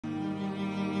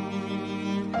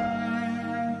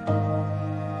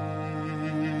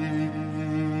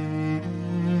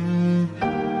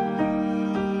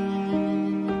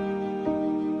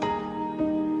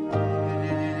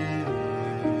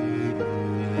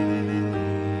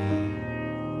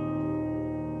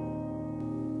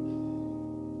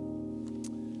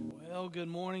good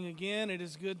morning again. It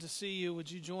is good to see you. Would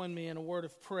you join me in a word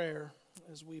of prayer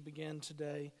as we begin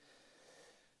today?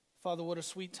 Father, what a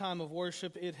sweet time of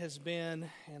worship it has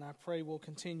been, and I pray will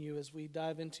continue as we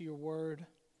dive into your word.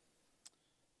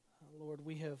 Lord,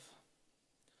 we have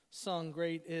sung,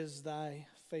 "Great is thy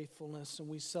faithfulness," and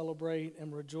we celebrate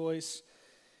and rejoice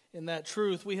in that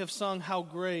truth. We have sung, "How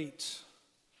great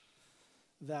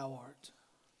thou art."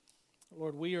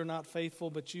 Lord, we are not faithful,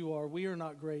 but you are. We are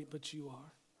not great, but you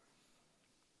are.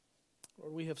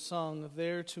 Lord, we have sung,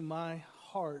 "There to my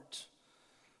heart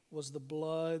was the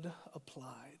blood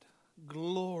applied.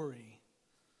 Glory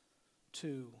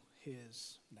to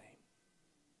his name."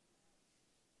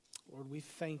 Lord, we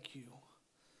thank you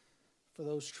for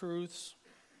those truths.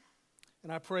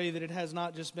 And I pray that it has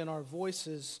not just been our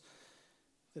voices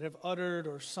that have uttered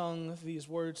or sung these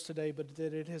words today, but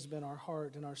that it has been our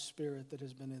heart and our spirit that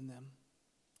has been in them.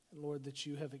 And Lord, that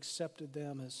you have accepted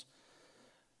them as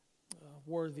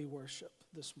worthy worship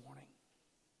this morning.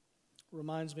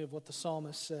 Reminds me of what the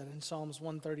psalmist said in Psalms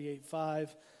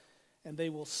 138:5, "And they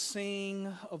will sing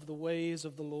of the ways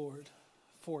of the Lord,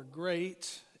 for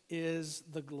great is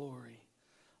the glory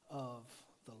of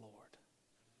the Lord."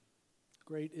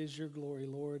 Great is your glory,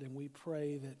 Lord, and we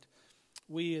pray that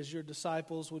we as your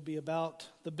disciples would be about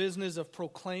the business of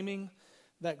proclaiming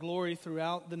that glory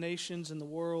throughout the nations and the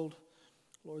world.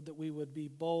 Lord, that we would be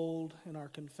bold in our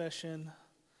confession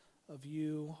of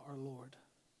you, our Lord.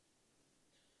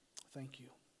 Thank you.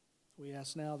 We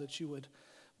ask now that you would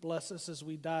bless us as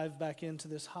we dive back into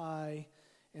this high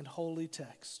and holy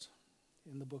text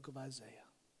in the book of Isaiah.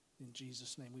 In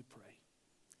Jesus' name we pray.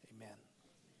 Amen.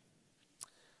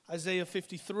 Isaiah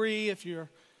 53, if you've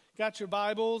got your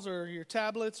Bibles or your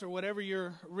tablets or whatever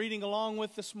you're reading along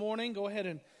with this morning, go ahead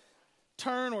and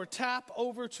turn or tap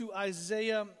over to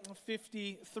Isaiah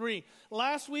 53.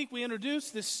 Last week we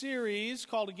introduced this series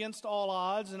called Against All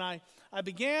Odds, and I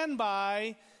began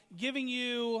by giving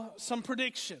you some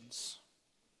predictions.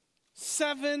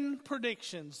 7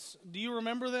 predictions. Do you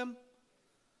remember them?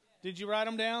 Did you write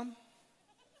them down?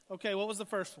 Okay, what was the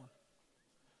first one?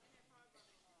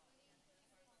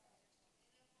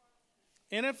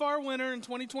 NFR winner in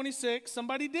 2026.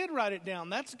 Somebody did write it down.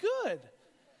 That's good.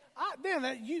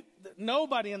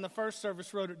 Nobody in the first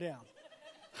service wrote it down.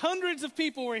 Hundreds of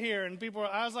people were here, and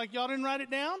I was like, y'all didn't write it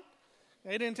down?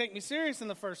 They didn't take me serious in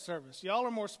the first service. Y'all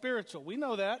are more spiritual. We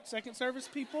know that. Second service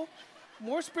people,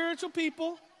 more spiritual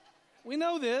people. We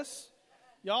know this.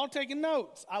 Y'all taking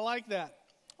notes. I like that.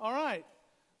 All right.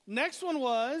 Next one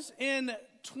was, in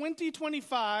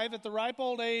 2025, at the ripe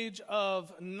old age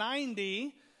of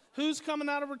 90, who's coming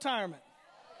out of retirement?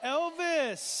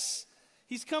 Elvis.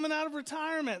 He's coming out of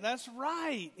retirement. That's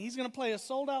right. He's going to play a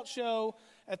sold-out show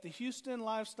at the Houston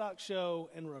Livestock Show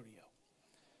and Rodeo.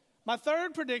 My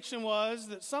third prediction was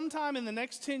that sometime in the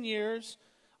next 10 years,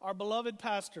 our beloved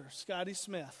pastor, Scotty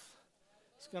Smith,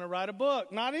 is going to write a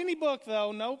book. Not any book,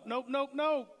 though. Nope.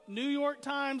 New York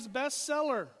Times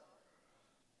bestseller.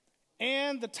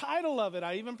 And the title of it,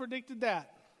 I even predicted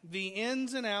that, "The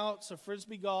Ins and Outs of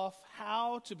Frisbee Golf,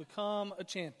 How to Become a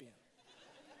Champion."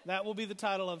 That will be the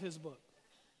title of his book.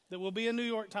 That will be a New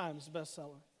York Times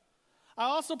bestseller. I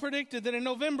also predicted that in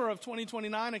November of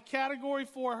 2029, a Category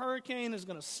 4 hurricane is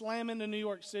going to slam into New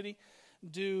York City,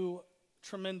 do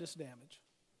tremendous damage.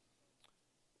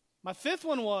 My fifth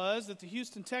one was that the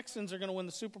Houston Texans are going to win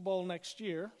the Super Bowl next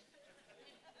year.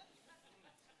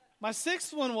 My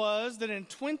sixth one was that in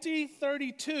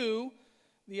 2032,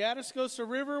 the Atascosa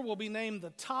River will be named the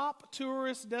top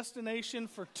tourist destination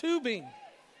for tubing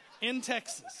in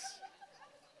Texas.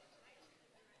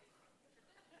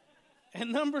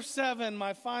 And number 7,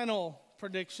 my final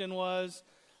prediction was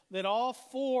that all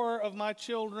 4 of my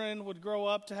children would grow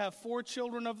up to have 4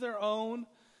 children of their own,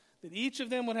 that each of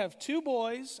them would have 2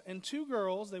 boys and 2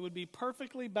 girls. They would be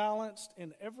perfectly balanced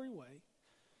in every way.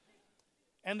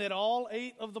 And that all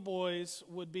 8 of the boys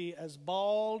would be as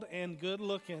bald and good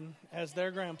looking as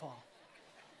their grandpa.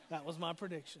 That was my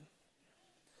prediction.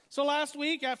 So last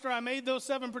week, after I made those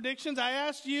 7 predictions, I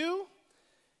asked you,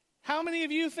 how many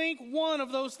of you think one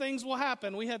of those things will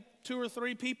happen? We had 2 or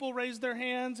 3 people raise their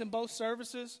hands in both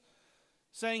services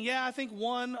saying, yeah, I think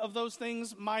one of those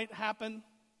things might happen.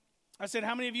 I said,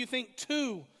 how many of you think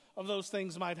 2 of those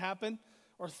things might happen?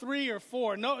 Or 3 or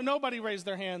 4? Nobody raised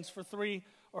their hands for 3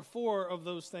 or 4 of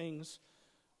those things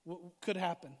could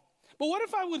happen. But what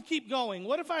if I would keep going?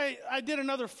 What if I did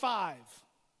another 5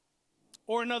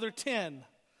 or another 10?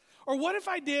 Or what if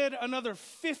I did another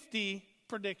 50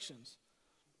 predictions?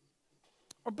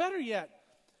 Or better yet,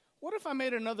 what if I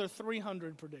made another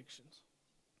 300 predictions?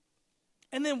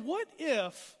 And then what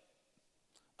if,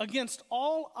 against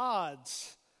all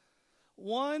odds,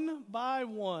 one by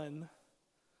one,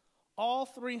 all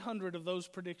 300 of those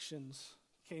predictions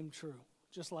came true,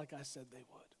 just like I said they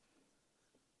would.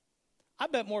 I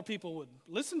bet more people would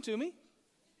listen to me.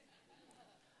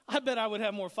 I bet I would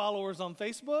have more followers on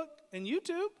Facebook and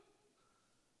YouTube,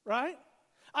 right?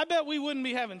 I bet we wouldn't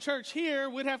be having church here.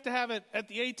 We'd have to have it at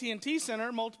the AT&T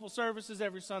Center, multiple services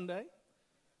every Sunday.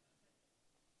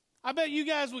 I bet you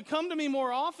guys would come to me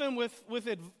more often with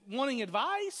wanting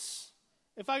advice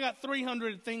if I got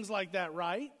 300 things like that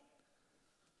right.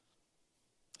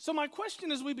 So my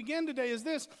question as we begin today is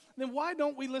this: then why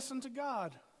don't we listen to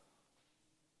God?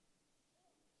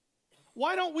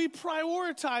 Why don't we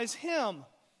prioritize Him?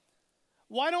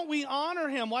 Why don't we honor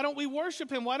Him? Why don't we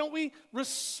worship Him? Why don't we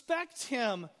respect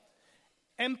Him?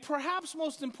 And perhaps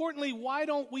most importantly, why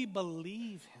don't we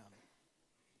believe Him?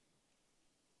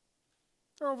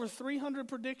 There are over 300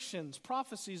 predictions,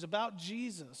 prophecies about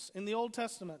Jesus in the Old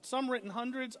Testament, some written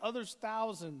hundreds, others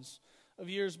thousands of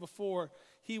years before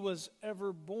He was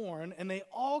ever born, and they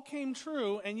all came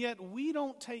true, and yet we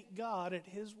don't take God at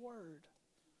His word.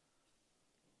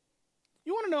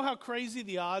 You want to know how crazy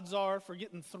the odds are for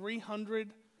getting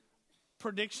 300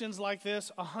 predictions like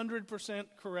this, 100%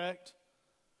 correct?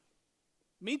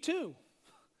 Me too.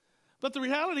 But the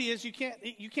reality is you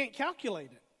can't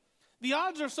calculate it. The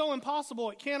odds are so impossible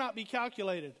it cannot be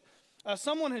calculated.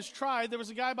 Someone has tried. There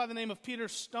was a guy by the name of Peter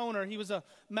Stoner. He was a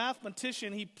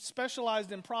mathematician. He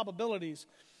specialized in probabilities.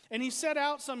 And he set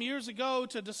out some years ago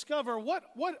to discover what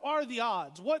are the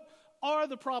odds? What are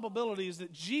the probabilities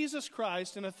that Jesus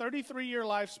Christ, in a 33-year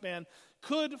lifespan,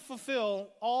 could fulfill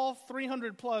all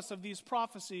 300 plus of these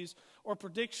prophecies or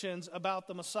predictions about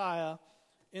the Messiah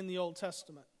in the Old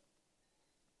Testament?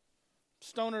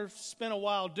 Stoner spent a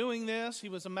while doing this. He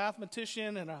was a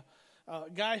mathematician and a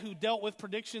guy who dealt with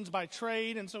predictions by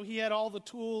trade, and so he had all the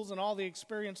tools and all the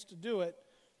experience to do it.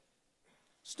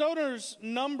 Stoner's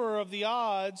number of the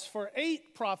odds for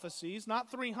 8 prophecies, not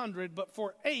 300, but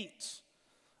for 8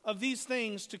 of these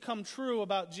things to come true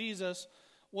about Jesus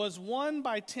was 1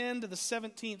 by 10 to the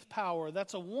 17th power.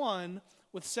 That's a 1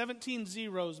 with 17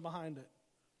 zeros behind it.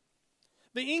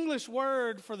 The English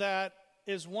word for that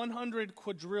is 100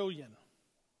 quadrillion.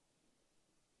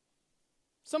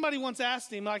 Somebody once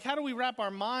asked him, how do we wrap our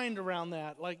mind around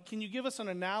that? Can you give us an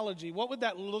analogy? What would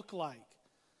that look like?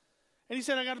 And he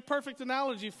said, I got a perfect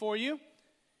analogy for you.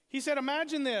 He said,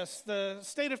 imagine this, the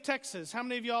state of Texas. How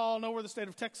many of y'all know where the state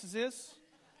of Texas is?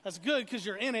 That's good because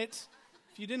you're in it.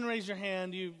 If you didn't raise your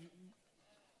hand, you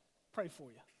pray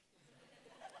for you.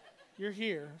 You're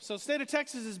here. So state of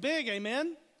Texas is big,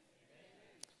 amen?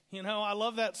 You know, I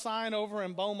love that sign over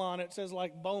in Beaumont. It says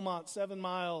Beaumont, 7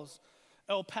 miles.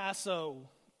 El Paso,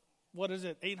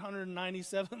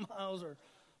 897 miles or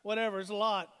whatever. It's a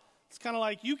lot. It's kind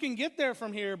of you can get there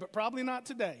from here, but probably not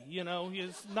today. You know,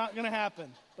 it's not going to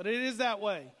happen. But it is that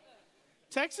way.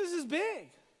 Texas is big.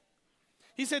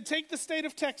 He said, take the state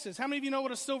of Texas. How many of you know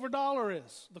what a silver dollar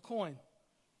is? The coin. He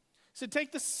said,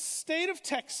 take the state of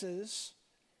Texas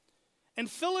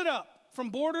and fill it up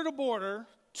from border to border,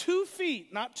 2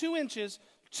 feet, not 2 inches,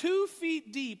 2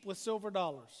 feet deep with silver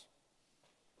dollars.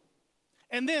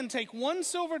 And then take 1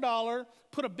 silver dollar,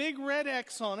 put a big red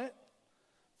X on it,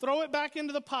 throw it back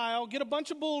into the pile, get a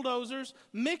bunch of bulldozers,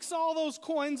 mix all those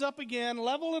coins up again,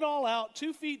 level it all out,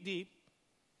 2 feet deep.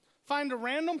 Find a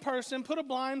random person, put a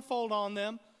blindfold on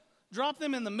them, drop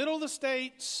them in the middle of the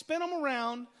state, spin them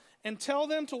around, and tell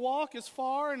them to walk as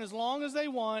far and as long as they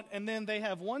want, and then they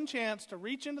have one chance to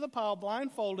reach into the pile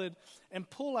blindfolded and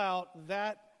pull out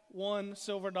that 1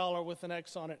 silver dollar with an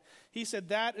X on it. He said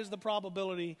that is the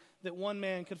probability that one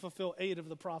man could fulfill 8 of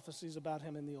the prophecies about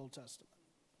him in the Old Testament.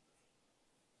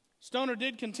 Stoner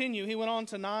did continue. He went on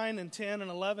to 9 and 10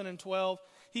 and 11 and 12.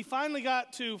 He finally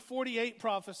got to 48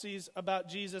 prophecies about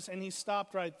Jesus, and he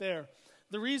stopped right there.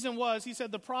 The reason was, he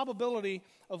said, the probability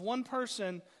of one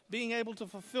person being able to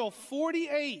fulfill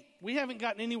 48, we haven't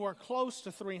gotten anywhere close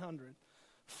to 300.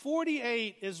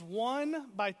 48 is 1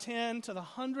 by 10 to the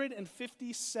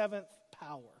 157th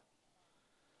power.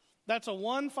 That's a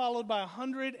 1 followed by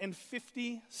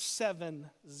 157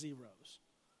 zeros.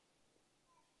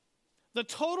 The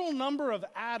total number of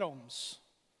atoms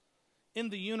in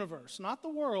the universe, not the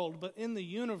world, but in the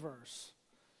universe,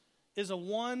 is a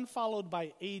 1 followed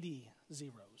by 80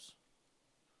 zeros.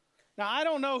 Now, I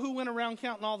don't know who went around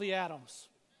counting all the atoms.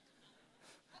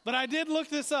 But I did look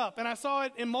this up, and I saw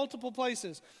it in multiple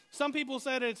places. Some people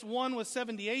said it's 1 with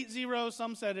 78 zeros.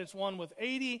 Some said it's 1 with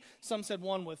 80. Some said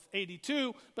 1 with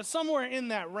 82. But somewhere in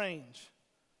that range.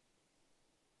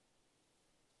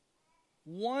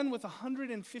 1 with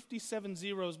 157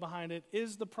 zeros behind it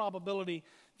is the probability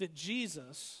that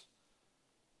Jesus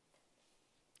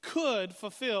could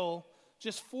fulfill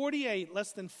just 48,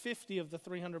 less than 50 of the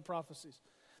 300 prophecies.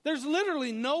 There's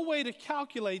literally no way to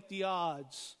calculate the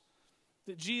odds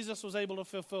that Jesus was able to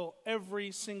fulfill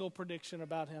every single prediction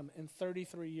about him in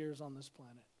 33 years on this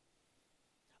planet.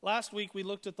 Last week we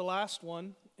looked at the last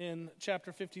one in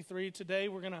chapter 53. Today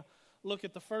we're going to look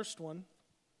at the first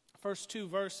two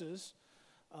verses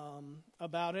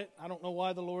about it. I don't know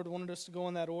why the Lord wanted us to go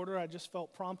in that order. I just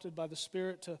felt prompted by the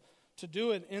Spirit to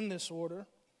do it in this order.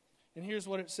 And here's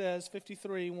what it says,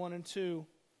 53, 1 and 2.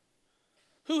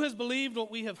 Who has believed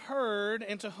what we have heard,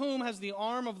 and to whom has the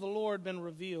arm of the Lord been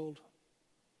revealed?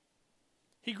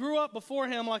 He grew up before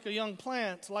him like a young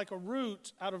plant, like a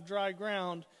root out of dry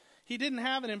ground. He didn't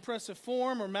have an impressive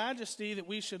form or majesty that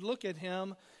we should look at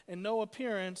him, and no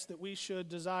appearance that we should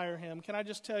desire him. Can I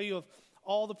just tell you of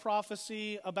all the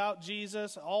prophecy about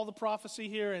Jesus, all the prophecy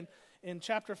here in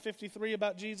chapter 53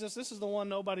 about Jesus, this is the one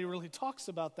nobody really talks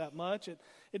about that much.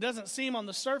 It doesn't seem on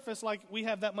the surface like we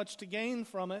have that much to gain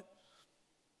from it,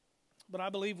 but I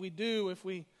believe we do if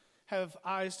we have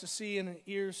eyes to see and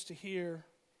ears to hear.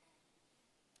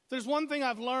 There's one thing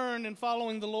I've learned in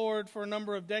following the Lord for a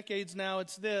number of decades now,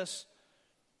 it's this.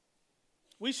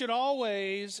 We should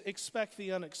always expect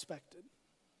the unexpected.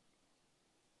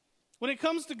 When it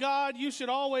comes to God, you should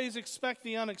always expect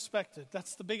the unexpected.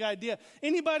 That's the big idea.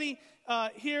 Anybody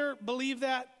here believe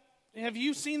that? Have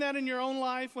you seen that in your own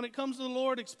life? When it comes to the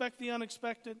Lord, expect the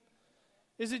unexpected.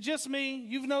 Is it just me?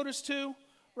 You've noticed too,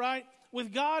 right?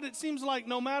 With God, it seems like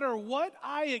no matter what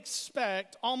I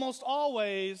expect, almost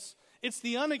always, it's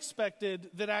the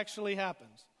unexpected that actually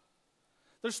happens.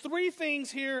 There's three things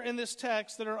here in this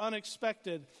text that are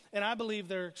unexpected, and I believe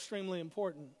they're extremely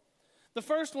important. The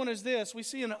first one is this. We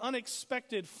see an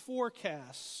unexpected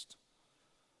forecast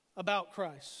about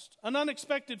Christ. An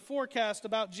unexpected forecast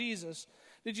about Jesus.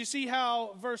 Did you see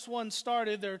how verse 1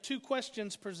 started? There are two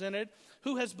questions presented.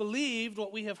 Who has believed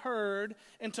what we have heard,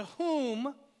 and to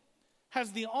whom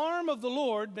has the arm of the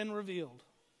Lord been revealed?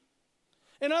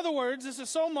 In other words, this is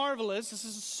so marvelous, this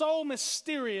is so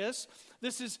mysterious,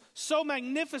 this is so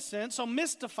magnificent, so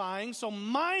mystifying, so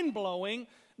mind-blowing,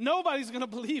 nobody's going to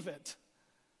believe it.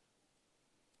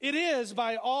 It is,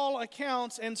 by all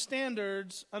accounts and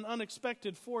standards, an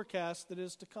unexpected forecast that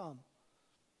is to come.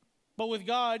 But with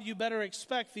God, you better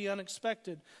expect the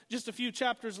unexpected. Just a few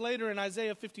chapters later in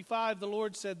Isaiah 55, the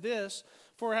Lord said this,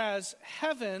 for as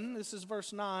heaven, this is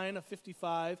verse 9 of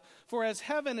 55, for as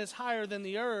heaven is higher than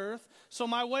the earth, so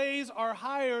my ways are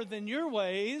higher than your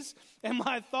ways, and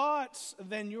my thoughts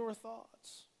than your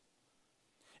thoughts.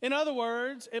 In other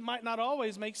words, it might not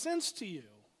always make sense to you.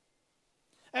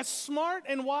 As smart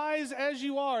and wise as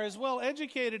you are, as well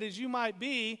educated as you might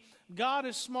be, God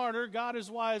is smarter, God is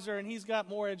wiser, and He's got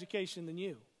more education than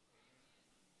you.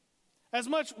 As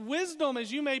much wisdom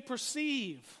as you may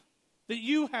perceive that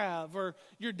you have, or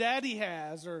your daddy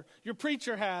has, or your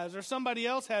preacher has, or somebody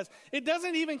else has, it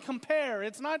doesn't even compare.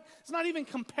 It's not even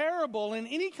comparable in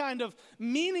any kind of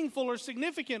meaningful or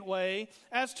significant way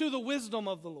as to the wisdom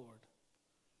of the Lord.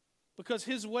 Because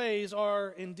His ways are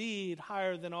indeed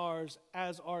higher than ours,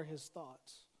 as are His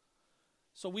thoughts.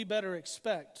 So we better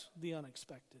expect the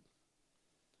unexpected.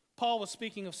 Paul was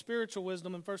speaking of spiritual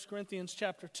wisdom in 1 Corinthians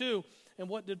chapter 2. And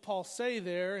what did Paul say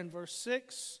there in verse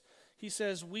 6? He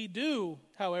says, we do,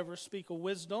 however, speak a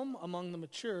wisdom among the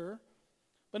mature,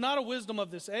 but not a wisdom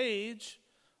of this age,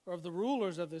 or of the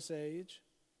rulers of this age,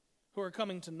 who are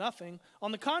coming to nothing.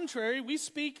 On the contrary, we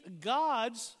speak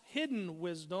God's hidden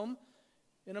wisdom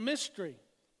in a mystery,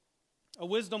 a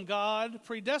wisdom God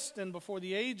predestined before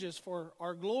the ages for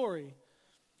our glory.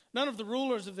 None of the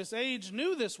rulers of this age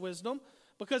knew this wisdom,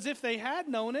 because if they had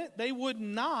known it, they would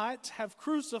not have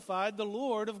crucified the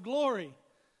Lord of glory.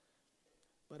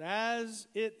 But as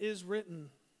it is written,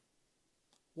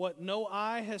 what no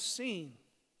eye has seen,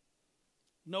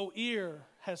 no ear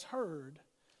has heard,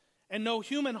 and no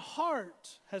human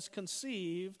heart has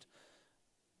conceived,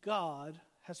 God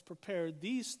has prepared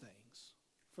these things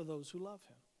for those who love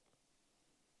Him.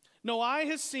 No eye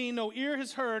has seen, no ear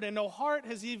has heard, and no heart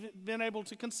has even been able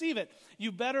to conceive it.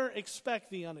 You better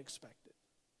expect the unexpected.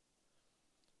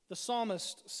 The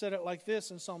psalmist said it like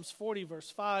this in Psalms 40, verse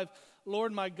 5,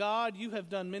 Lord my God, you have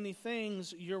done many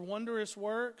things, your wondrous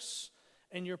works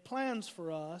and your plans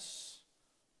for us,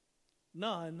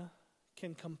 none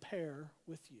can compare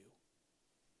with you.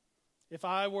 If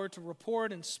I were to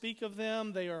report and speak of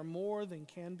them, they are more than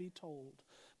can be told,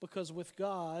 because with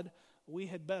God, we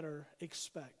had better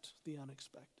expect the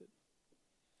unexpected.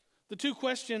 The two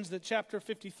questions that chapter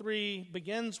 53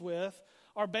 begins with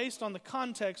are based on the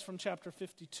context from chapter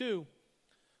 52.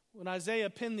 When Isaiah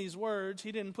penned these words,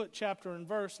 he didn't put chapter and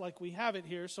verse like we have it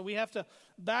here, so we have to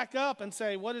back up and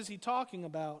say, what is he talking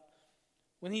about?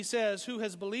 When he says, who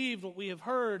has believed what we have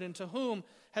heard, and to whom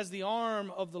has the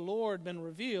arm of the Lord been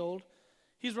revealed?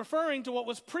 He's referring to what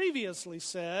was previously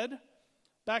said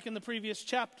back in the previous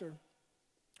chapter.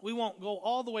 We won't go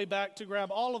all the way back to grab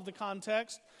all of the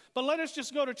context, but let us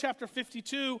just go to chapter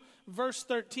 52, verse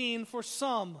 13 for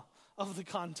some of the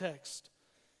context.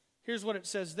 Here's what it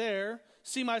says there.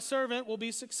 See, my servant will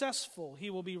be successful.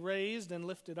 He will be raised and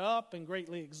lifted up and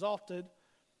greatly exalted.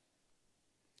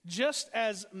 Just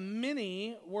as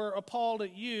many were appalled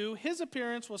at you, his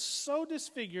appearance was so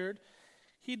disfigured,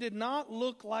 he did not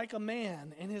look like a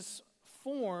man, and his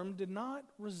form did not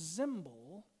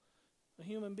resemble a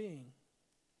human being.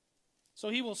 So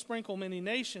he will sprinkle many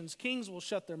nations. Kings will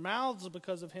shut their mouths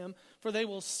because of him, for they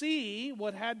will see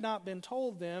what had not been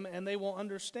told them, and they will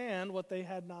understand what they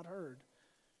had not heard.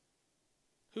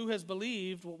 Who has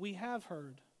believed what we have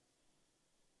heard?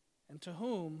 And to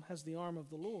whom has the arm of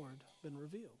the Lord been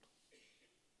revealed?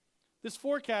 This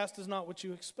forecast is not what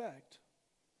you expect.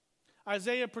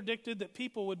 Isaiah predicted that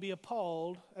people would be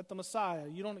appalled at the Messiah.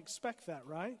 You don't expect that,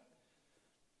 right?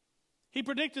 He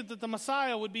predicted that the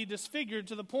Messiah would be disfigured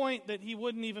to the point that he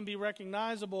wouldn't even be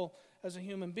recognizable as a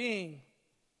human being.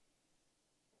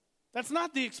 That's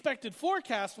not the expected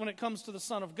forecast when it comes to the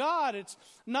Son of God. It's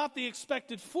not the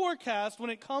expected forecast when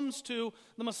it comes to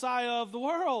the Messiah of the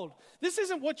world. This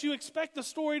isn't what you expect the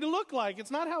story to look like.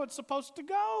 It's not how it's supposed to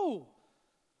go.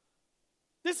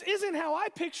 This isn't how I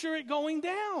picture it going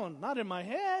down, not in my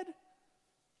head.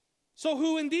 So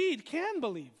who indeed can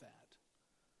believe that?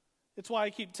 It's why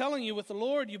I keep telling you with the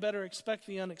Lord, you better expect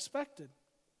the unexpected.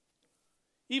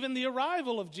 Even the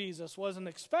arrival of Jesus wasn't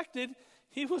expected.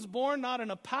 He was born not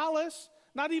in a palace,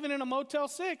 not even in a Motel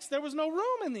 6. There was no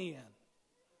room in the inn.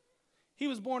 He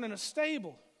was born in a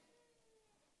stable.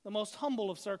 The most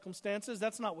humble of circumstances.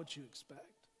 That's not what you expect.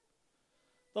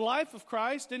 The life of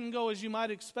Christ didn't go as you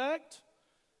might expect.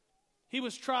 He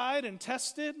was tried and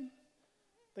tested.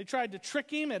 They tried to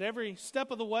trick him at every step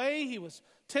of the way. He was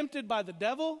tempted by the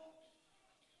devil.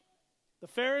 The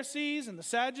Pharisees and the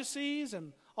Sadducees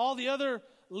and all the other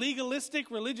legalistic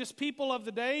religious people of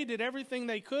the day did everything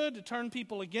they could to turn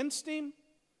people against him.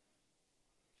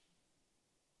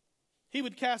 He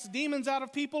would cast demons out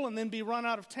of people and then be run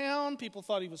out of town. People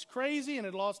thought he was crazy and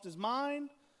had lost his mind.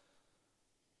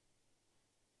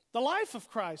 The life of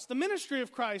Christ, the ministry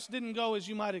of Christ didn't go as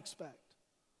you might expect.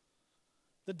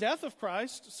 The death of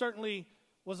Christ certainly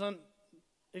was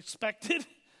unexpected.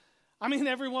 I mean,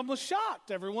 everyone was shocked.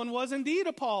 Everyone was indeed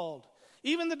appalled.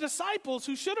 Even the disciples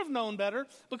who should have known better,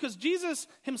 because Jesus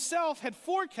himself had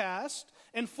forecast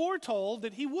and foretold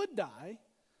that he would die,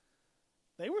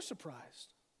 they were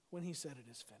surprised when he said it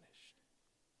is finished.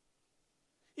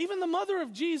 Even the mother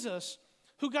of Jesus,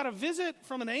 who got a visit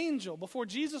from an angel before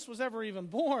Jesus was ever even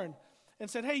born and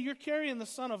said, hey, you're carrying the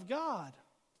Son of God.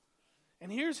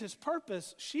 And here's his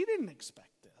purpose. She didn't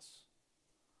expect this.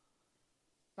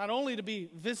 Not only to be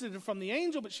visited from the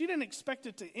angel, but she didn't expect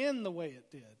it to end the way it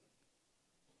did.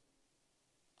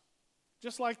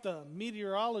 Just like the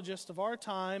meteorologists of our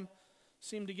time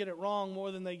seem to get it wrong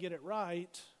more than they get it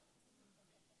right,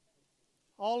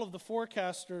 all of the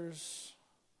forecasters,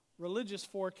 religious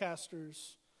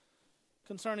forecasters,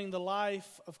 concerning the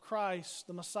life of Christ,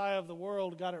 the Messiah of the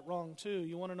world, got it wrong too.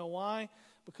 You want to know why?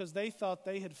 Because they thought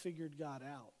they had figured God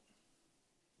out.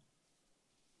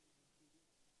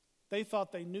 They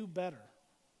thought they knew better.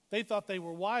 They thought they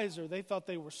were wiser. They thought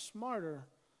they were smarter.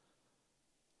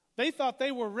 They thought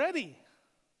they were ready.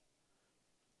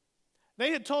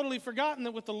 They had totally forgotten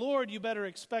that with the Lord, you better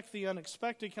expect the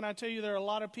unexpected. Can I tell you, there are a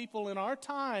lot of people in our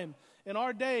time, in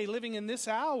our day, living in this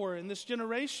hour, in this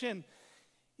generation,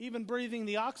 even breathing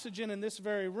the oxygen in this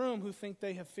very room, who think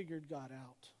they have figured God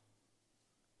out.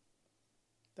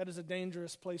 That is a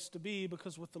dangerous place to be,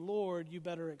 because with the Lord, you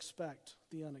better expect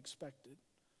the unexpected.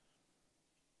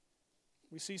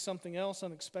 We see something else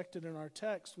unexpected in our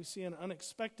text. We see an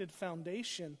unexpected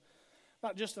foundation,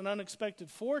 not just an unexpected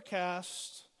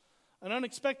forecast, an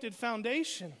unexpected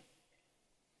foundation.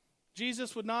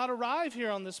 Jesus would not arrive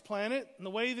here on this planet in the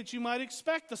way that you might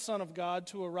expect the Son of God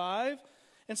to arrive.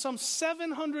 And some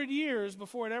 700 years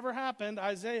before it ever happened,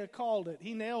 Isaiah called it.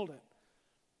 He nailed it.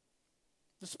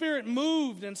 The Spirit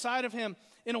moved inside of him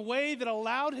in a way that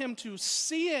allowed him to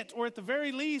see it, or at the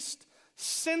very least,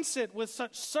 sense it with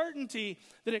such certainty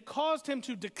that it caused him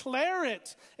to declare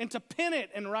it and to pen it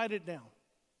and write it down.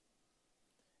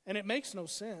 And it makes no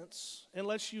sense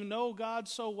unless you know God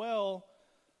so well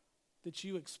that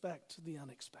you expect the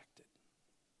unexpected.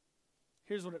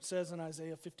 Here's what it says in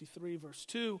Isaiah 53, verse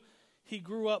 2. he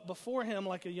grew up before him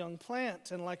like a young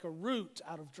plant and like a root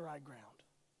out of dry ground.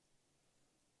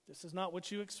 This is not what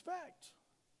you expect.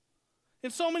 In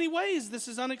so many ways, this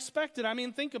is unexpected. I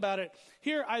mean, think about it.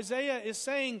 Here, Isaiah is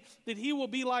saying that he will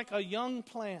be like a young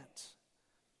plant,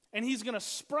 and he's going to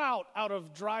sprout out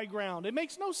of dry ground. It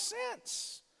makes no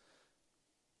sense.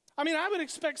 I mean, I would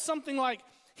expect something like,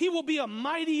 he will be a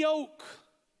mighty oak,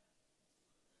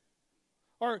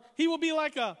 or he will be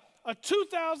like a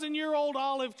 2,000-year-old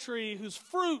olive tree whose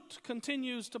fruit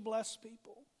continues to bless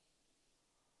people.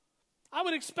 I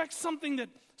would expect something that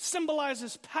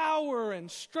symbolizes power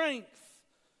and strength.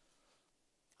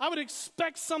 I would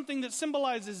expect something that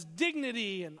symbolizes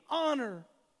dignity and honor.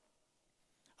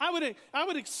 I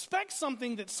would expect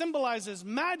something that symbolizes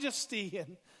majesty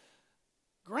and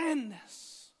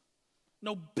grandness,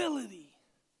 nobility.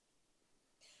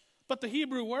 But the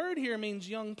Hebrew word here means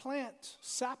young plant,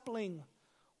 sapling,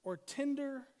 or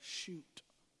tender shoot.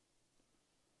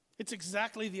 It's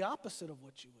exactly the opposite of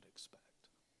what you would expect.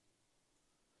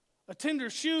 A tender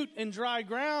shoot in dry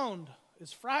ground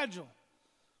is fragile.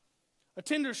 A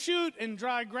tender shoot in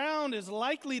dry ground is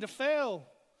likely to fail.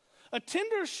 A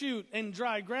tender shoot in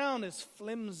dry ground is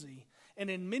flimsy, and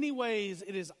in many ways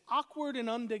it is awkward and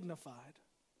undignified.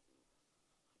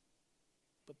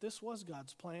 But this was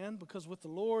God's plan, because with the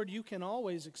Lord you can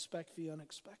always expect the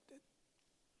unexpected.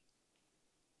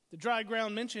 The dry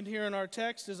ground mentioned here in our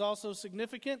text is also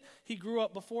significant. He grew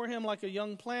up before him like a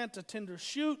young plant, a tender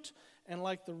shoot, and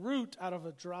like the root out of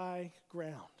a dry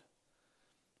ground.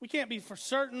 We can't be for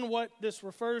certain what this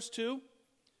refers to.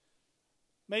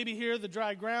 Maybe here the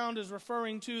dry ground is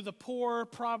referring to the poor,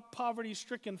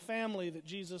 poverty-stricken family that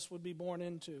Jesus would be born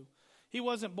into. He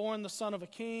wasn't born the son of a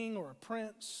king or a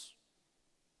prince.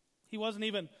 He wasn't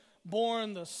even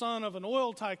born the son of an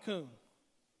oil tycoon.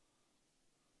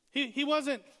 He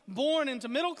wasn't born into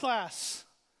middle class.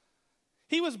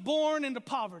 He was born into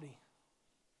poverty,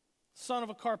 son of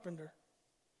a carpenter.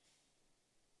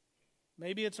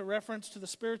 Maybe it's a reference to the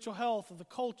spiritual health of the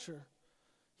culture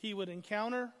he would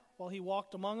encounter while he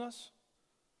walked among us.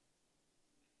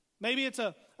 Maybe it's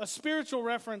a spiritual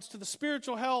reference to the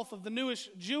spiritual health of the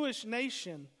Jewish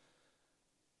nation,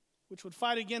 which would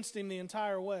fight against him the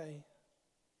entire way.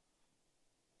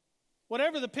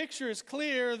 Whatever the picture is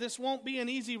clear, this won't be an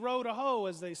easy row to hoe,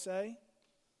 as they say.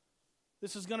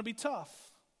 This is going to be tough.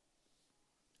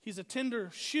 He's a tender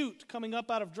shoot coming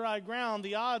up out of dry ground.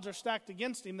 The odds are stacked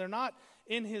against him. They're not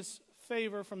in his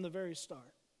favor from the very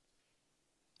start.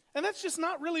 And that's just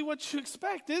not really what you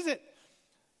expect, is it?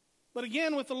 But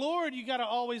again, with the Lord, you got to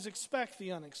always expect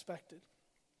the unexpected.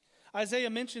 Isaiah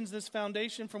mentions this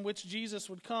foundation from which Jesus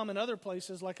would come in other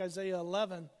places, like Isaiah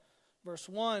 11, verse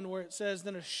 1, where it says,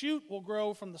 "Then a shoot will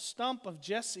grow from the stump of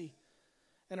Jesse,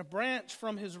 and a branch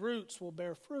from his roots will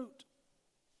bear fruit."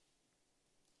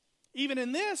 Even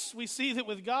in this, we see that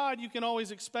with God, you can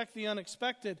always expect the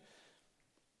unexpected.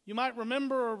 You might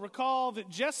remember or recall that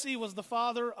Jesse was the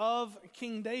father of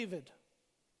King David.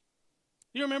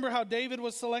 You remember how David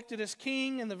was selected as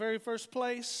king in the very first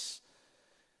place?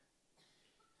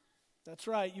 That's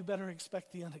right, you better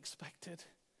expect the unexpected.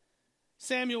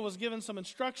 Samuel was given some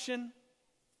instruction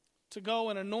to go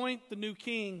and anoint the new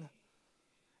king.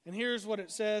 And here's what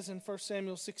it says in 1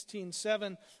 Samuel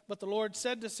 16:7. "But the Lord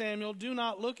said to Samuel, 'Do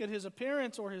not look at his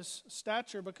appearance or his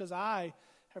stature, because I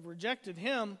have rejected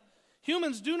him.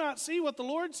 Humans do not see what the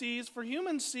Lord sees, for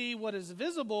humans see what is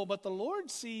visible, but the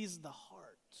Lord sees the heart.'"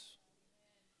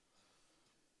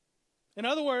 In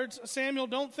other words, Samuel,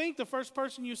 don't think the first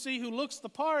person you see who looks the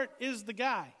part is the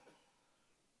guy.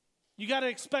 You got to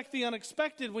expect the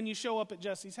unexpected when you show up at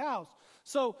Jesse's house.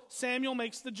 So Samuel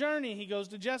makes the journey. He goes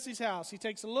to Jesse's house. He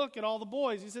takes a look at all the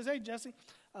boys. He says, "Hey, Jesse,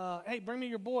 bring me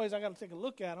your boys. I got to take a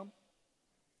look at them."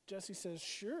 Jesse says,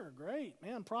 "Sure, great.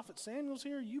 Man, Prophet Samuel's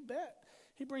here? You bet."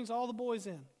 He brings all the boys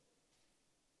in.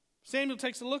 Samuel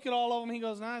takes a look at all of them. He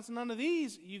goes, "Nah, it's none of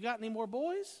these. You got any more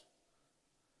boys?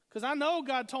 Because I know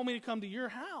God told me to come to your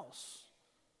house.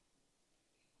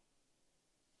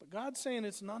 But God's saying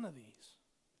it's none of these.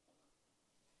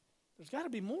 There's got to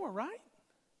be more, right?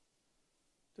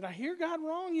 Did I hear God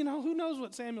wrong? Who knows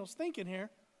what Samuel's thinking here?"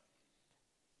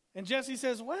 And Jesse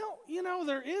says, "Well,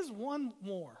 there is one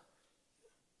more.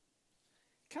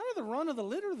 Kind of the run of the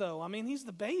litter, though. I mean, he's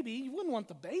the baby. You wouldn't want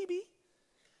the baby.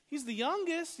 He's the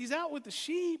youngest. He's out with the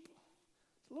sheep.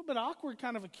 A little bit awkward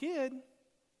kind of a kid.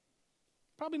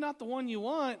 Probably not the one you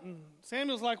want." And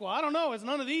Samuel's like, "Well, I don't know. It's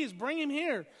none of these. Bring him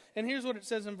here." And here's what it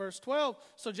says in verse 12.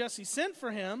 "So Jesse sent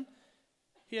for him.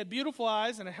 He had beautiful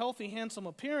eyes and a healthy, handsome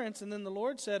appearance. And then the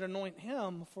Lord said, 'Anoint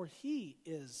him, for he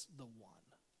is the one.'"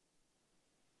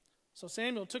 So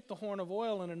Samuel took the horn of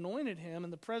oil and anointed him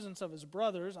in the presence of his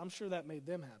brothers. I'm sure that made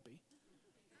them happy.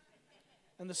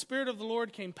 And the Spirit of the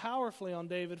Lord came powerfully on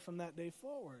David from that day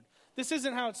forward. This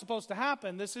isn't how it's supposed to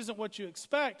happen. This isn't what you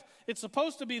expect. It's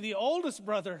supposed to be the oldest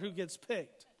brother who gets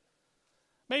picked.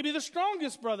 Maybe the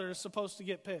strongest brother is supposed to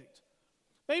get picked.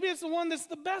 Maybe it's the one that's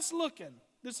the best looking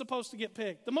that's supposed to get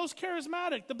picked. The most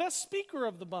charismatic, the best speaker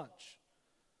of the bunch.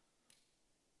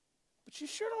 But you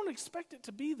sure don't expect it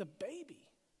to be the baby.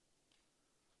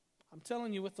 I'm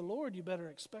telling you, with the Lord, you better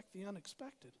expect the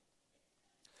unexpected.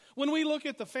 When we look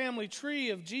at the family tree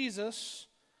of Jesus,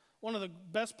 one of the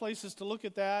best places to look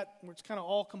at that, where it's kind of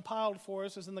all compiled for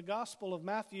us, is in the Gospel of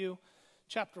Matthew,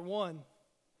 chapter 1.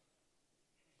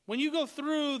 When you go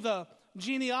through the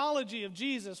genealogy of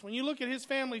Jesus, when you look at his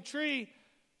family tree,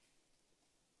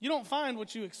 you don't find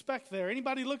what you expect there.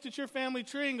 Anybody looked at your family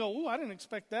tree and go, ooh, I didn't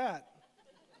expect that.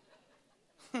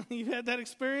 You had that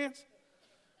experience?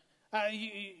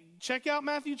 Check out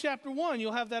Matthew chapter 1.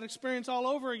 You'll have that experience all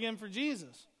over again for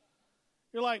Jesus.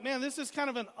 You're like, man, this is kind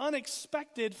of an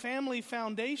unexpected family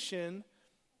foundation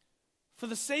for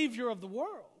the Savior of the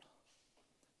world.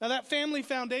 Now that family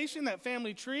foundation, that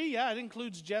family tree, yeah, it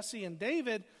includes Jesse and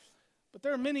David, but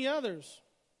there are many others.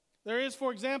 There is,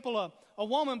 for example, a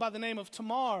woman by the name of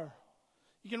Tamar.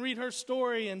 You can read her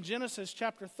story in Genesis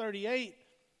chapter 38.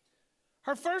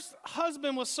 Her first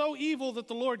husband was so evil that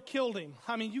the Lord killed him.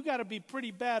 I mean, you got to be pretty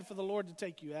bad for the Lord to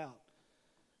take you out.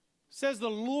 It says the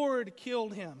Lord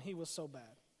killed him. He was so bad.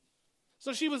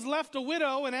 So she was left a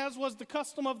widow, and as was the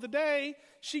custom of the day,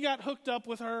 she got hooked up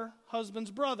with her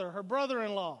husband's brother, her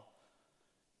brother-in-law.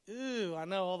 Ew, I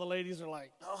know all the ladies are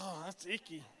like, oh, that's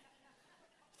icky.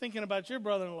 Thinking about your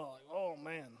brother-in-law, like, oh,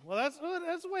 man. Well, that's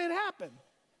the way it happened.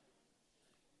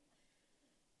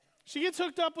 She gets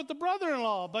hooked up with the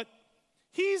brother-in-law, but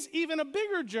he's even a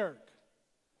bigger jerk.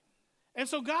 And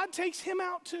so God takes him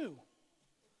out too.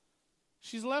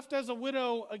 She's left as a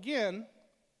widow again.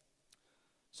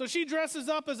 So she dresses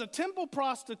up as a temple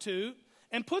prostitute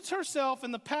and puts herself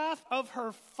in the path of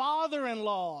her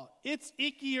father-in-law. It's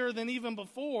ickier than even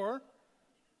before.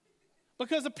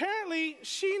 Because apparently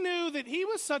she knew that he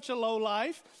was such a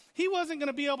lowlife, he wasn't going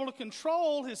to be able to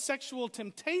control his sexual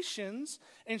temptations,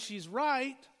 and she's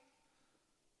right.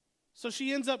 So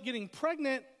she ends up getting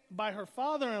pregnant by her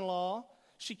father-in-law.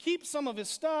 She keeps some of his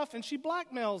stuff, and she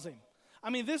blackmails him. I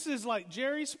mean, this is like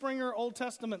Jerry Springer Old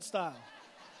Testament style.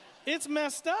 It's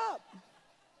messed up.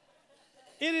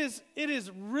 It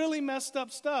is really messed up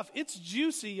stuff. It's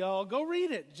juicy, y'all. Go read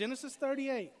it. Genesis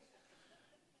 38.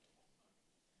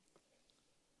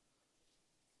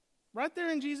 Right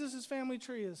there in Jesus' family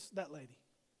tree is that lady.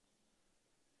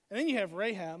 And then you have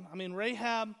Rahab. I mean,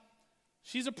 Rahab,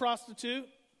 she's a prostitute,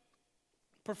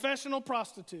 professional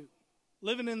prostitute,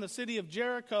 living in the city of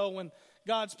Jericho when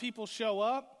God's people show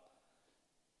up.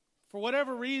 For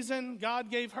whatever reason,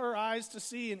 God gave her eyes to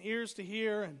see and ears to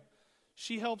hear, and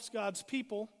she helps God's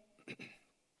people.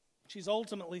 She's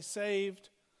ultimately saved.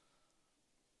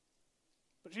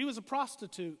 But she was a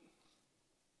prostitute.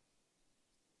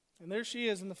 And there she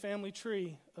is in the family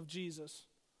tree of Jesus.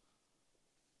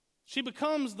 She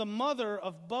becomes the mother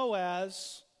of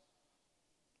Boaz,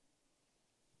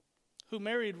 who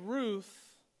married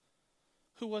Ruth,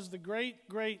 who was the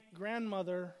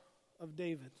great-great-grandmother of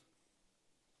David.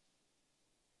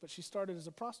 But she started as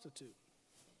a prostitute.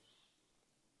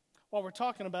 While we're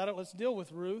talking about it, let's deal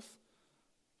with Ruth.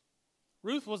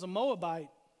 Ruth was a Moabite.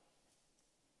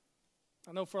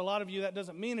 I know for a lot of you that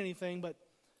doesn't mean anything, but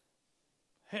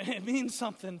it means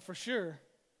something for sure.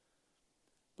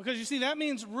 Because you see, that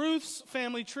means Ruth's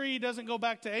family tree doesn't go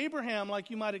back to Abraham like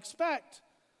you might expect.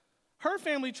 Her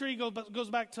family tree goes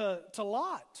back to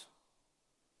Lot.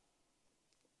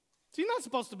 So you're not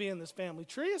supposed to be in this family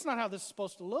tree. It's not how this is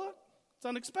supposed to look. It's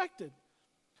unexpected.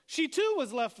 She too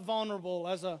was left vulnerable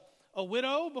as a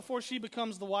widow before she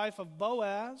becomes the wife of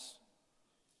Boaz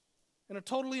in a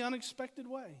totally unexpected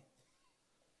way.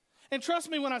 And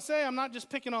trust me when I say I'm not just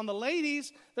picking on the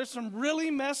ladies. There's some really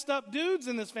messed up dudes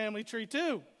in this family tree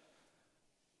too.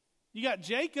 You got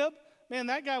Jacob. Man,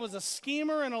 that guy was a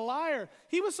schemer and a liar.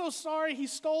 He was so sorry he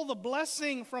stole the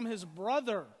blessing from his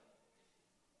brother.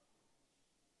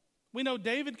 We know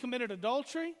David committed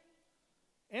adultery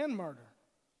and murder.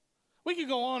 We could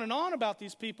go on and on about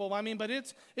these people. I mean, but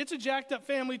it's a jacked up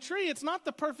family tree. It's not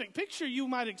the perfect picture you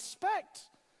might expect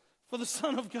for the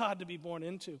Son of God to be born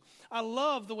into. I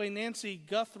love the way Nancy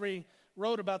Guthrie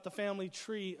wrote about the family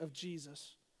tree of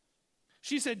Jesus.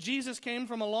 She said Jesus came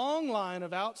from a long line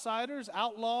of outsiders,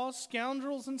 outlaws,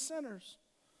 scoundrels, and sinners.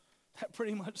 That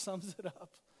pretty much sums it up.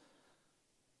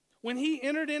 When he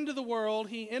entered into the world,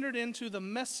 he entered into the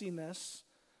messiness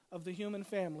of the human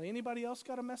family. Anybody else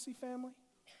got a messy family?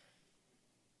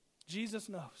 Jesus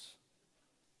knows.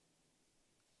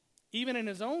 Even in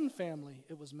his own family,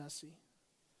 it was messy.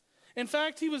 In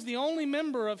fact, he was the only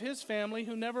member of his family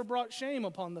who never brought shame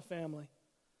upon the family.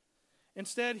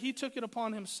 Instead, he took it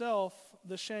upon himself,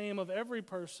 the shame of every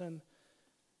person,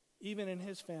 even in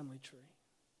his family tree.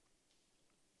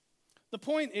 The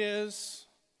point is,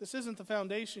 this isn't the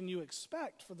foundation you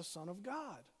expect for the Son of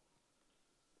God.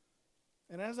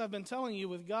 And as I've been telling you,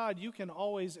 with God, you can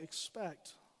always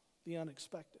expect the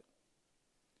unexpected.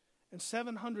 And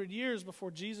 700 years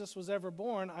before Jesus was ever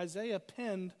born, Isaiah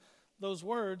penned those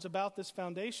words about this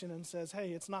foundation and says,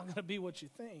 hey, it's not going to be what you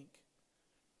think.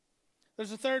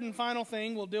 There's a third and final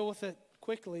thing. We'll deal with it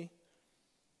quickly.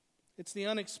 It's the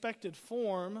unexpected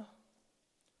form.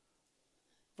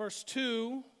 Verse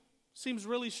 2 seems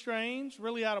really strange,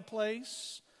 really out of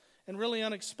place, and really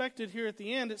unexpected here at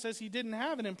the end. It says he didn't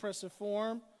have an impressive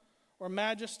form or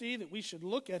majesty that we should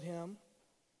look at him.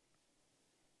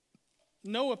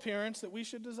 No appearance that we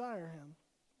should desire him.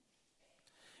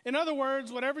 In other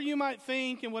words, whatever you might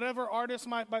think and whatever artists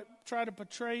might try to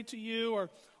portray to you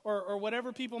or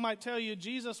whatever people might tell you,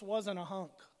 Jesus wasn't a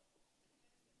hunk.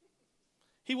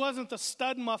 He wasn't the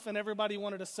stud muffin everybody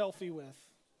wanted a selfie with.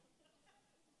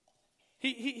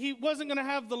 He wasn't going to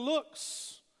have the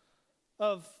looks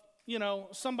of,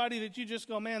 somebody that you just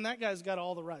go, man, that guy's got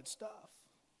all the right stuff.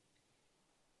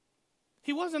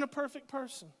 He wasn't a perfect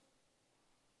person.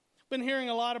 Been hearing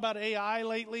a lot about AI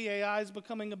lately. AI is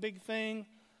becoming a big thing.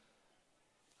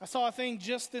 I saw a thing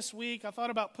just this week. I thought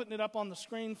about putting it up on the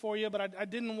screen for you, but I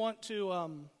didn't want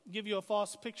to give you a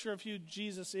false picture of who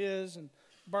Jesus is and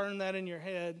burn that in your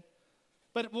head.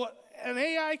 But an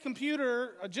AI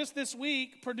computer just this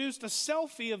week produced a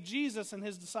selfie of Jesus and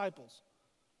his disciples.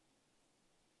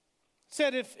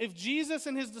 Said if Jesus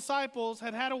and his disciples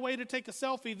had a way to take a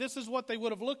selfie, this is what they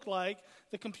would have looked like.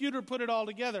 The computer put it all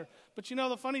together. But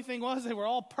the funny thing was they were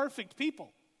all perfect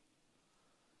people.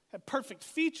 Had perfect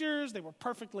features. They were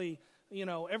perfectly,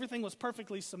 everything was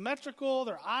perfectly symmetrical.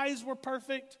 Their eyes were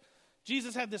perfect.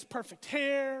 Jesus had this perfect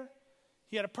hair.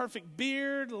 He had a perfect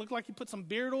beard. It looked like he put some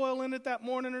beard oil in it that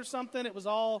morning or something. It was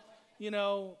all,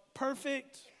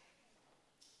 perfect.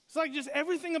 It's like just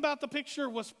everything about the picture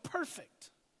was perfect.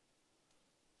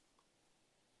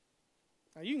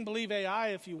 Now, you can believe AI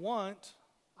if you want.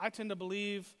 I tend to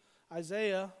believe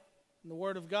Isaiah and the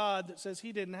Word of God that says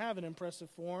he didn't have an impressive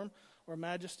form or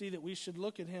majesty that we should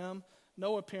look at him,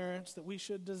 no appearance that we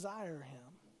should desire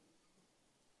him.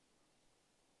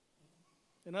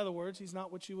 In other words, he's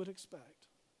not what you would expect.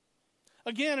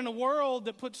 Again, in a world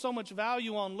that puts so much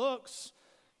value on looks,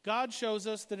 God shows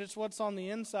us that it's what's on the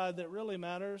inside that really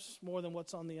matters more than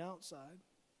what's on the outside.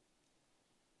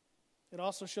 It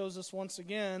also shows us once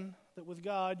again that with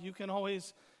God, you can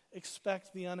always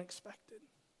expect the unexpected.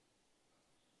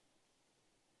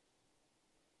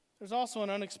 There's also an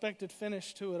unexpected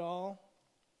finish to it all.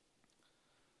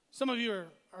 Some of you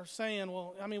are saying,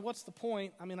 well, what's the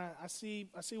point? I see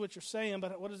what you're saying,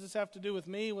 but what does this have to do with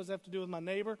me? What does it have to do with my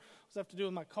neighbor? What does it have to do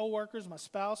with my coworkers, my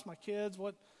spouse, my kids?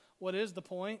 What is the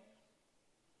point?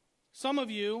 Some of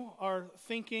you are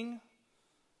thinking,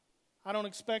 I don't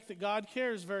expect that God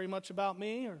cares very much about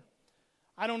me, or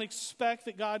I don't expect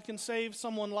that God can save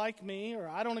someone like me, or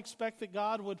I don't expect that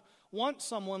God would want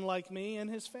someone like me in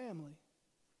his family.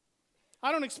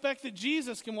 I don't expect that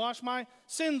Jesus can wash my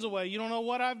sins away. You don't know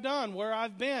what I've done, where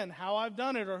I've been, how I've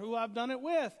done it, or who I've done it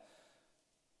with.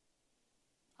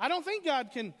 I don't think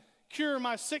God can cure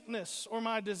my sickness or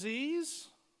my disease.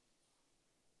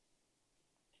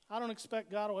 I don't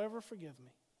expect God will ever forgive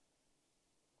me.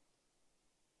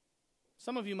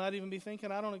 Some of you might even be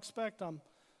thinking, I don't expect I'm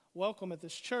welcome at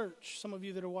this church. Some of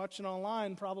you that are watching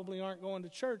online probably aren't going to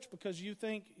church because you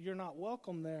think you're not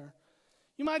welcome there.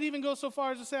 You might even go so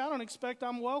far as to say, I don't expect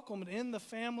I'm welcomed in the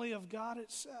family of God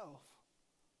itself.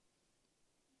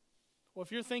 Well,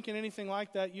 if you're thinking anything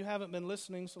like that, you haven't been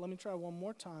listening, so let me try one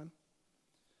more time.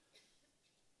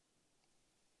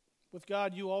 With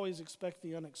God, you always expect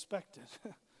the unexpected.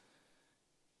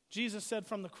 Jesus said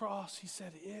from the cross, he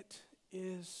said, it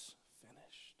is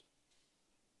finished.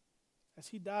 As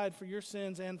he died for your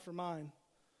sins and for mine.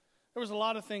 There was a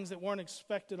lot of things that weren't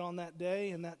expected on that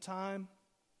day and that time.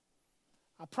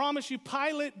 I promise you,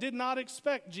 Pilate did not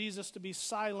expect Jesus to be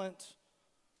silent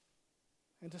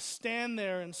and to stand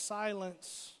there in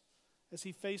silence as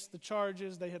he faced the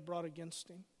charges they had brought against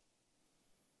him.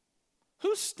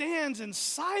 Who stands in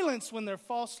silence when they're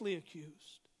falsely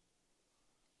accused?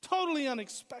 Totally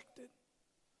unexpected.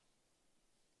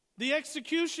 The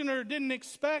executioner didn't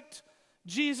expect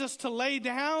Jesus to lay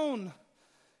down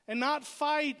and not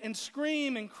fight and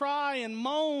scream and cry and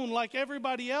moan like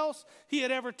everybody else he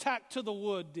had ever tacked to the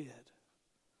wood did.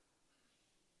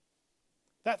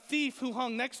 That thief who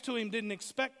hung next to him didn't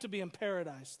expect to be in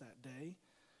paradise that day.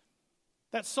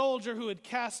 That soldier who had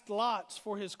cast lots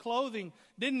for his clothing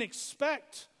didn't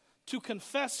expect to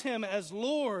confess him as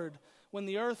Lord when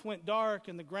the earth went dark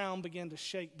and the ground began to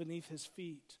shake beneath his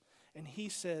feet. And he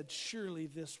said, surely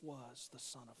this was the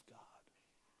Son of God.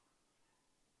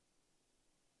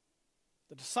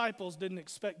 The disciples didn't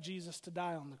expect Jesus to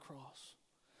die on the cross.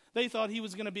 They thought he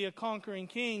was going to be a conquering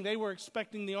king. They were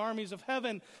expecting the armies of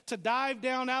heaven to dive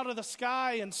down out of the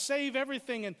sky and save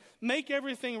everything and make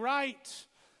everything right.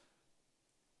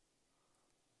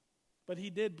 But he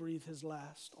did breathe his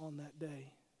last on that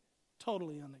day.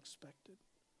 Totally unexpected.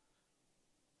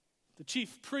 The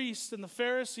chief priests and the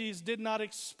Pharisees did not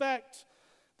expect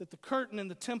that the curtain in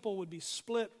the temple would be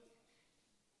split.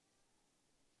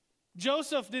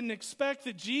 Joseph didn't expect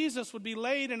that Jesus would be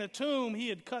laid in a tomb he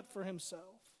had cut for himself.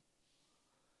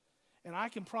 And I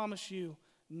can promise you,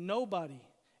 nobody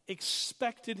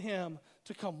expected him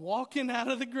to come walking out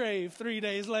of the grave 3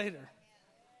 days later.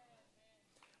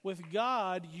 With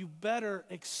God, you better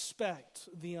expect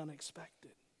the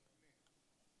unexpected.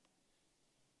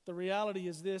 The reality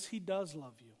is this: he does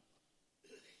love you.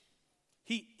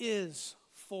 He is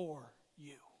for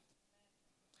you.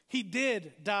 He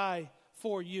did die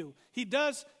for you. He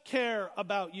does care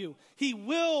about you. He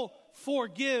will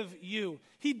forgive you.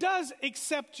 He does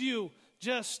accept you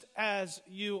just as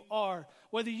you are.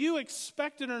 Whether you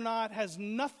expect it or not has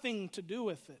nothing to do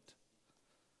with it.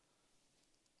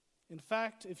 In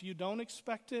fact, if you don't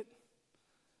expect it,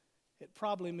 it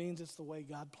probably means it's the way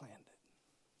God planned it.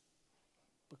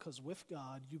 Because with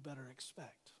God, you better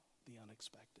expect the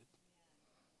unexpected.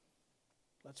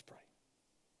 Let's pray.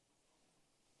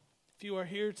 If you are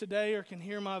here today or can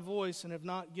hear my voice and have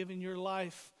not given your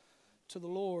life to the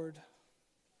Lord,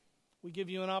 we give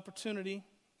you an opportunity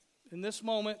in this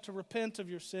moment to repent of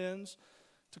your sins,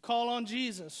 to call on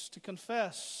Jesus, to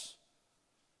confess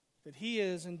that he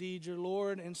is indeed your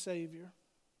Lord and Savior.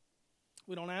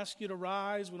 We don't ask you to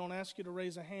rise. We don't ask you to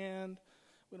raise a hand.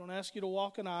 We don't ask you to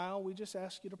walk an aisle. We just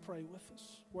ask you to pray with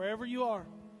us. Wherever you are,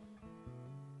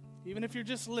 even if you're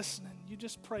just listening, you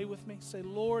just pray with me. Say,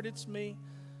 Lord, it's me.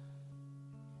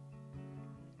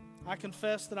 I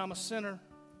confess that I'm a sinner.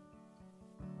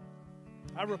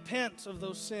 I repent of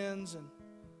those sins, and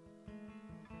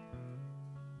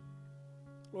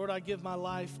Lord, I give my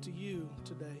life to you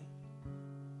today.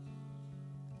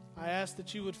 I ask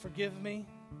that you would forgive me,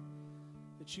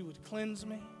 that you would cleanse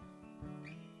me.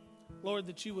 Lord,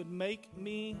 that you would make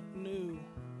me new.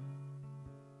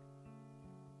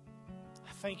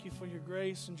 I thank you for your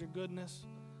grace and your goodness.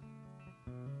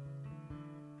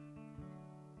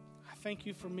 I thank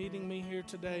you for meeting me here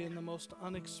today in the most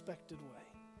unexpected way.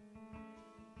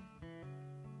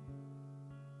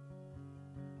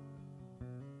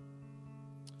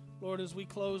 Lord, as we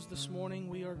close this morning,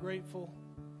 we are grateful.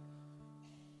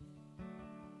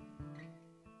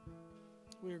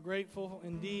 We are grateful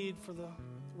indeed for the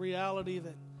reality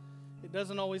that it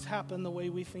doesn't always happen the way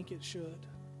we think it should.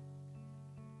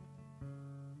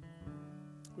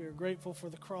 We are grateful for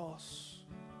the cross,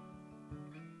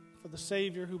 for the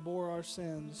Savior who bore our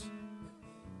sins.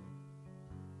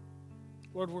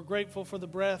 Lord, we're grateful for the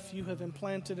breath you have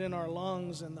implanted in our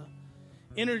lungs and the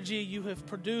energy you have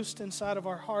produced inside of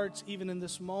our hearts, even in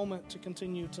this moment, to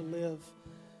continue to live.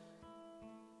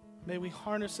 May we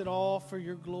harness it all for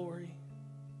your glory,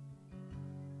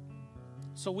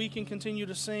 so we can continue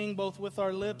to sing both with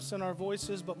our lips and our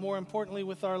voices, but more importantly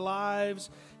with our lives,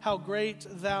 how great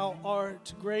thou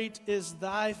art. Great is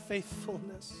thy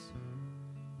faithfulness.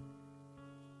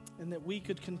 And that we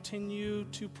could continue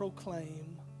to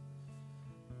proclaim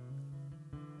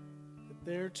that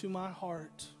there to my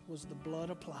heart was the blood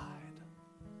applied.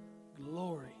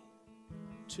 Glory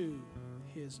to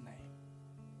his name.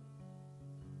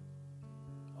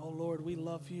 Oh Lord, we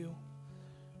love you.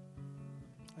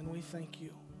 And we thank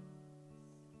you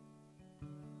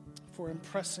for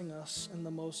impressing us in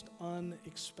the most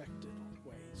unexpected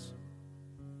ways.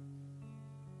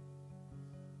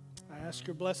 I ask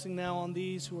your blessing now on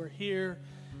these who are here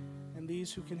and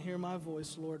these who can hear my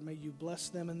voice, Lord. May you bless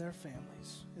them and their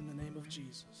families in the name of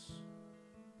Jesus.